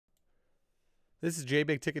This is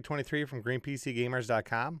JBigTicket23 from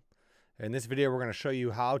GreenPCGamers.com. In this video, we're going to show you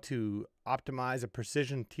how to optimize a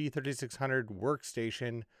Precision T3600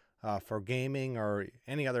 workstation for gaming or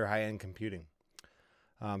any other high-end computing.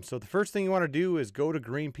 So the first thing you want to do is go to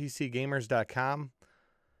GreenPCGamers.com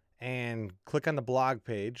and click on the blog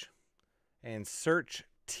page and search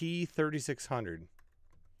T3600.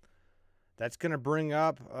 That's going to bring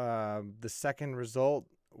up the second result,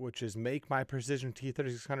 which is make my Precision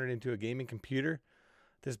T3600 into a gaming computer.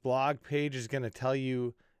 This blog page is going to tell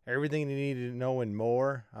you everything you need to know and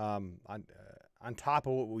more on top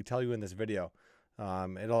of what we tell you in this video.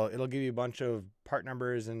 It'll give you a bunch of part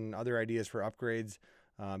numbers and other ideas for upgrades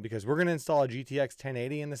because we're going to install a GTX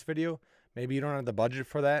 1080 in this video. Maybe you don't have the budget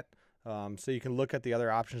for that, so you can look at the other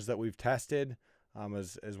options that we've tested,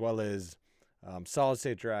 as well as solid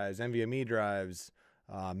state drives, NVMe drives,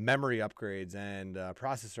 memory upgrades, and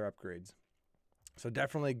processor upgrades. So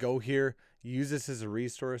definitely go here, use this as a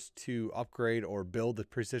resource to upgrade or build the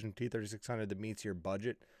Precision T3600 that meets your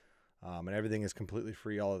budget. And everything is completely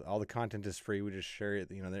free. All the content is free. We just share it,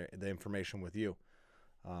 the information with you.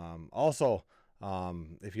 Also,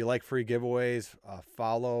 if you like free giveaways,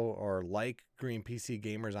 follow or like Green PC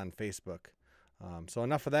Gamers on Facebook. So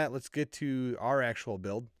enough of that. Let's get to our actual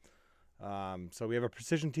build. So we have a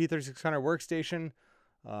Precision T3600 workstation.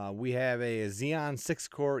 We have a Xeon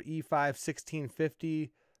 6-core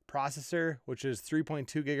E5-1650 processor, which is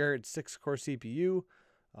 3.2 gigahertz 6-core CPU.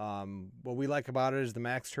 What we like about it is the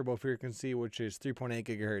max turbo frequency, which is 3.8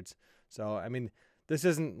 gigahertz. So, I mean, this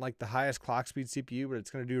isn't like the highest clock speed CPU, but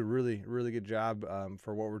it's going to do a really, really good job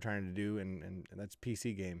for what we're trying to do, and that's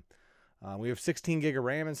PC game. We have 16 gig of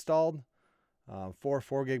RAM installed.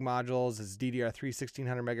 4 gig modules. It's DDR3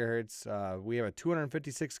 1600 megahertz. We have a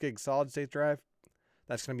 256 gig solid state drive.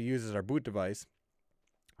 That's going to be used as our boot device.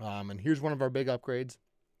 And here's one of our big upgrades.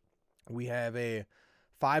 We have a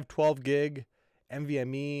 512 gig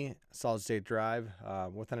NVMe solid state drive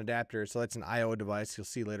with an adapter. So that's an I/O device you'll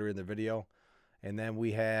see later in the video. And then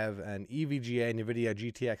we have an EVGA NVIDIA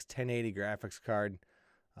GTX 1080 graphics card.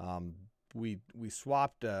 We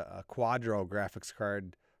swapped a Quadro graphics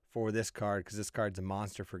card for this card because this card's a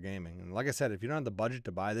monster for gaming. And like I said, if you don't have the budget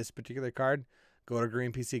to buy this particular card, go to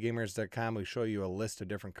GreenPCGamers.com. We show you a list of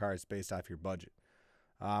different cards based off your budget.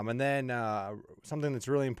 And then something that's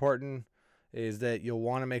really important is that you'll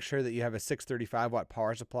want to make sure that you have a 635 watt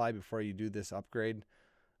power supply before you do this upgrade.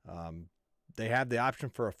 They have the option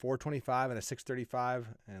for a 425 and a 635.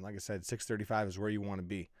 And like I said, 635 is where you want to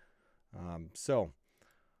be.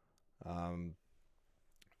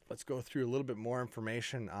 Let's go through a little bit more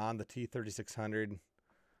information on the T3600.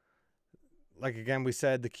 Like again, we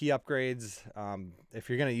said the key upgrades, if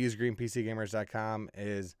you're going to use GreenPCGamers.com,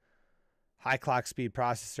 is high clock speed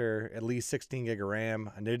processor, at least 16 gig of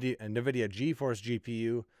RAM, a NVIDIA GeForce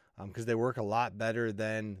GPU, because they work a lot better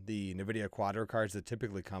than the NVIDIA Quadro cards that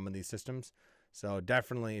typically come in these systems. So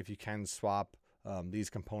definitely, if you can swap these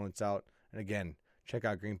components out, and again, check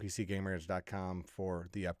out GreenPCGamers.com for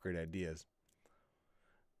the upgrade ideas.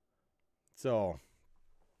 So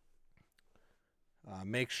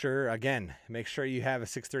make sure you have a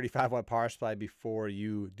 635 watt power supply before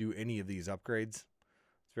you do any of these upgrades.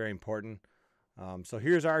 It's very important. So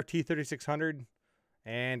here's our T3600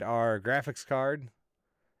 and our graphics card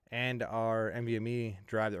and our NVMe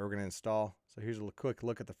drive that we're going to install. So here's a quick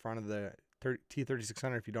look at the front of the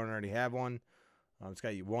T3600 if you don't already have one. It's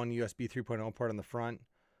got one USB 3.0 port on the front.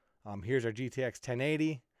 Here's our GTX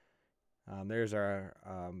 1080. There's our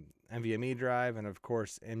NVMe drive, and of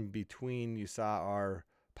course in between you saw our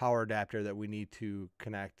power adapter that we need to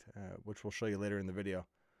connect, which we'll show you later in the video.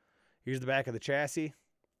 Here's the back of the chassis.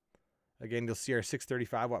 Again, you'll see our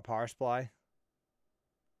 635 watt power supply,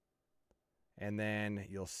 and then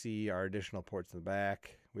you'll see our additional ports in the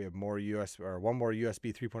back. We have one more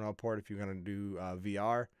USB 3.0 port if you're going to do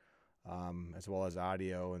VR, as well as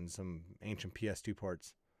audio and some ancient PS2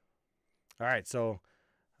 ports. All right, so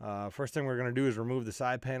first thing we're going to do is remove the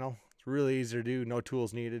side panel. It's really easy to do, no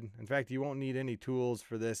tools needed. In fact, you won't need any tools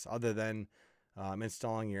for this other than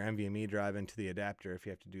installing your NVMe drive into the adapter if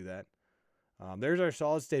you have to do that. There's our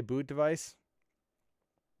solid state boot device.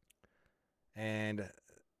 And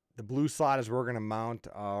the blue slot is where we're going to mount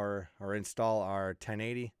or install our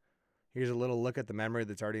 1080. Here's a little look at the memory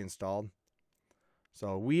that's already installed.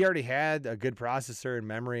 So we already had a good processor and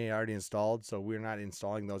memory already installed, so we're not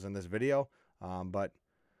installing those in this video, but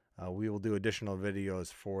we will do additional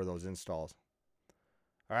videos for those installs.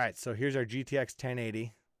 All right, so here's our GTX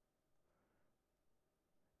 1080.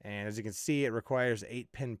 And as you can see, it requires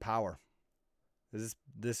 8-pin power.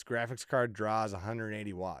 This graphics card draws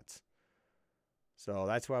 180 watts. So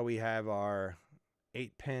that's why we have our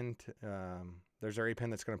 8-pin. There's our 8-pin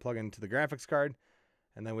that's going to plug into the graphics card.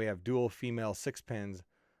 And then we have dual female 6 pins.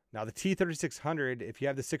 Now the T3600, if you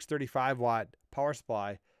have the 635 watt power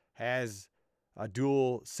supply, has a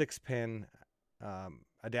dual 6-pin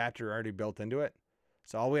adapter already built into it.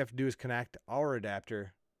 So all we have to do is connect our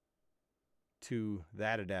adapter to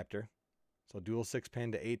that adapter. So dual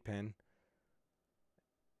 6-pin to 8-pin.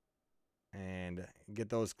 And get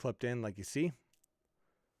those clipped in like you see.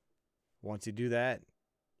 Once you do that,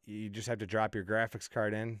 you just have to drop your graphics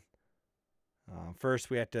card in. First,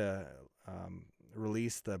 we have to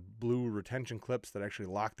release the blue retention clips that actually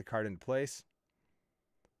lock the card into place.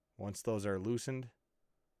 Once those are loosened,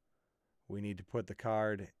 we need to put the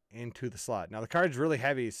card into the slot. Now the card's really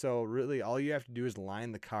heavy, so really all you have to do is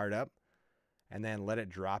line the card up and then let it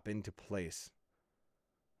drop into place.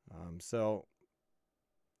 So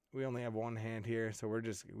we only have one hand here, so we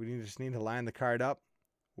just need to line the card up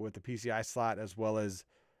with the PCI slot as well as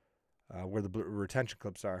where the retention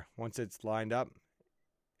clips are. Once it's lined up,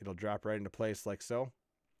 it'll drop right into place like so.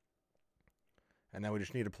 And then we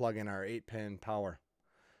just need to plug in our 8-pin power.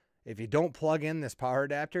 If you don't plug in this power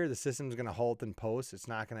adapter, the system's going to halt in post. It's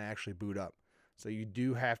not going to actually boot up. So you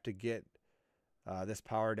do have to get this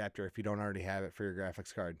power adapter if you don't already have it for your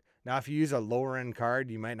graphics card. Now, if you use a lower end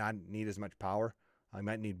card, you might not need as much power. You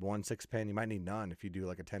might need one 6-pin. You might need none if you do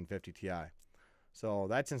like a 1050 Ti. So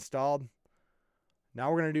that's installed.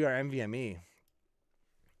 Now we're going to do our NVMe.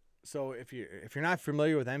 So if you're not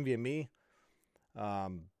familiar with NVMe,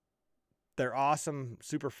 they're awesome,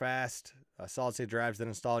 super fast solid state drives that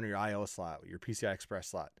install in your I/O slot, your PCI Express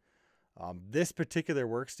slot. This particular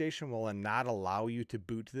workstation will not allow you to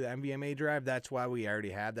boot to the NVMe drive. That's why we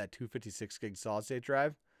already have that 256 gig solid state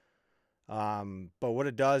drive. But what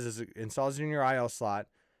it does is it installs it in your I/O slot,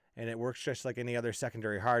 and it works just like any other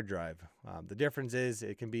secondary hard drive. The difference is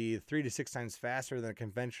it can be 3 to 6 times faster than a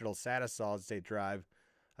conventional SATA solid state drive,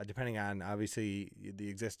 depending on obviously the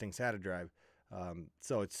existing SATA drive.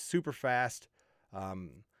 So it's super fast.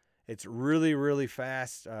 It's really, really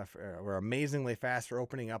fast, or amazingly fast for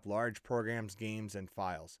opening up large programs, games, and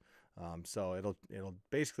files. So it'll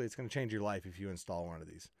basically, it's going to change your life if you install one of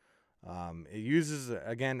these. It uses,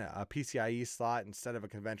 again, a PCIe slot instead of a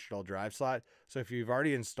conventional drive slot. So if you've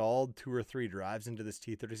already installed 2 or 3 drives into this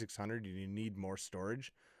T3600 and you need more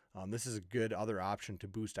storage, this is a good other option to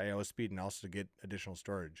boost I/O speed and also to get additional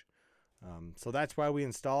storage. So that's why we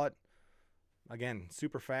install it. Again,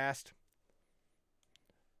 super fast.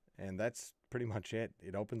 And that's pretty much it.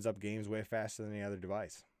 It opens up games way faster than any other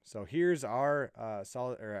device. So here's our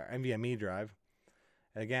NVMe drive.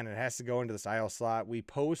 Again, it has to go into this I/O slot. We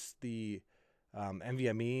post the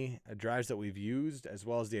NVMe drives that we've used as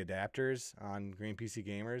well as the adapters on Green PC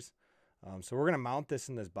Gamers. So we're going to mount this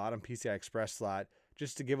in this bottom PCI Express slot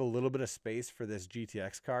just to give a little bit of space for this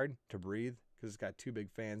GTX card to breathe because it's got 2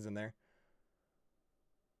 big fans in there.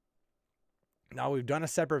 Now we've done a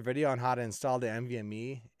separate video on how to install the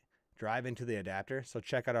NVMe drive into the adapter. So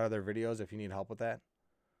check out our other videos if you need help with that.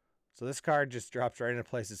 So this card just drops right into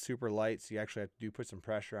place. It's super light, so you actually have to put some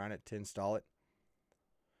pressure on it to install it.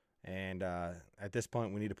 And at this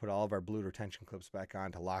point, we need to put all of our blue retention clips back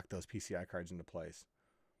on to lock those PCI cards into place.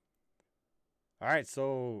 All right,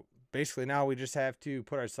 so basically now we just have to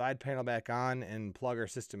put our side panel back on and plug our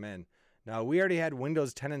system in. Now, we already had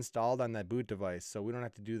Windows 10 installed on that boot device, so we don't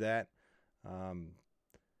have to do that.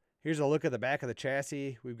 Here's a look at the back of the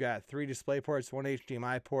chassis. We've got 3 display ports, 1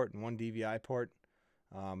 HDMI port, and 1 DVI port.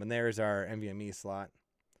 And there's our NVMe slot.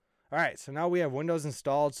 All right, so now we have Windows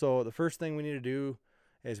installed. So the first thing we need to do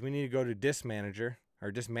is we need to go to Disk Manager,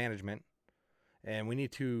 or Disk Management. And we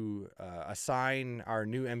need to assign our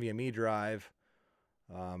new NVMe drive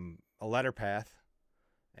a letter path.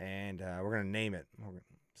 And we're going to name it.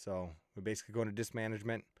 So we basically go into Disk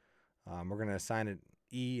Management. We're going to assign it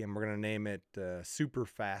E, and we're going to name it Super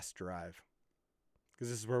Fast Drive, because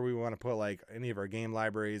this is where we want to put like any of our game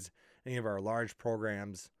libraries, any of our large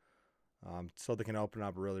programs, so they can open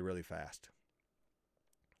up really, really fast.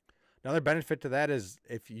 Another benefit to that is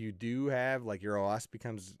if you do have, like, your OS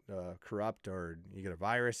becomes corrupt or you get a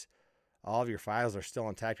virus, all of your files are still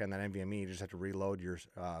intact on that NVMe. You just have to reload your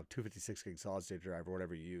 256 gig solid state drive or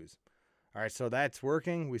whatever you use. All right, so that's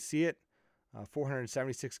working. We see it,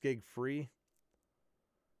 476 gig free.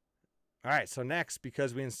 All right, so next,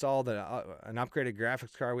 because we installed an upgraded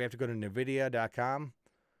graphics card, we have to go to NVIDIA.com,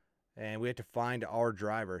 and we have to find our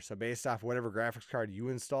driver. So based off whatever graphics card you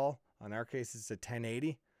install, in our case, it's a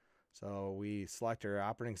 1080. So we select our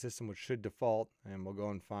operating system, which should default, and we'll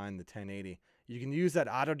go and find the 1080. You can use that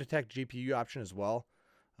auto detect GPU option as well.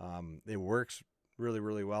 It works really,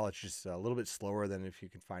 really well. It's just a little bit slower than if you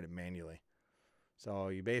can find it manually. So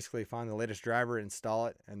you basically find the latest driver, install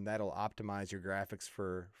it, and that'll optimize your graphics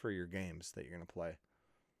for your games that you're going to play.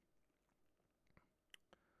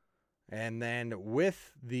 And then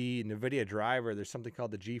with the NVIDIA driver, there's something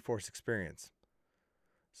called the GeForce Experience.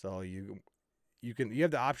 So you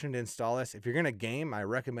have the option to install this. If you're going to game, I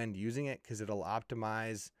recommend using it because it'll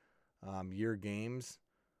optimize your games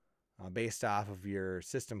based off of your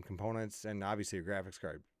system components and obviously your graphics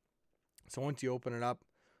card. So once you open it up,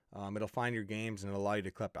 it'll find your games and it'll allow you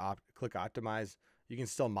to click optimize. You can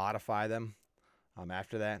still modify them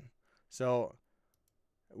after that. So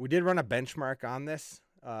we did run a benchmark on this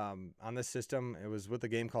system. It was with a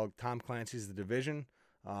game called Tom Clancy's The Division.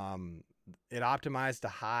 It optimized to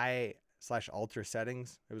high/ultra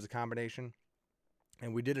settings. It was a combination,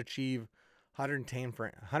 and we did achieve 110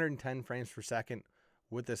 frames per second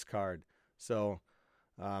with this card. So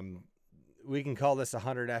we can call this a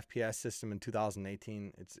 100 FPS system in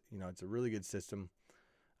 2018. It's a really good system,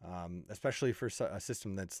 especially for a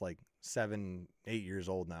system that's like 7-8 years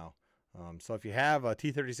old now. So if you have a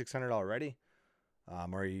T3600 already,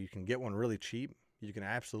 or you can get one really cheap, you can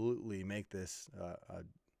absolutely make this a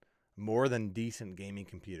more than decent gaming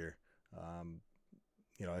computer.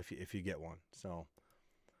 If you get one. So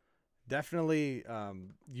definitely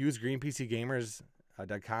use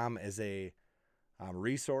GreenPCGamers.com as a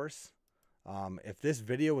resource. If this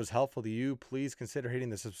video was helpful to you, please consider hitting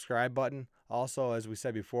the subscribe button. Also, as we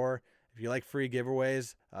said before, if you like free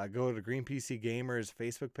giveaways, go to GreenPC Gamers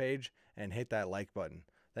Facebook page and hit that like button.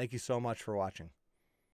 Thank you so much for watching.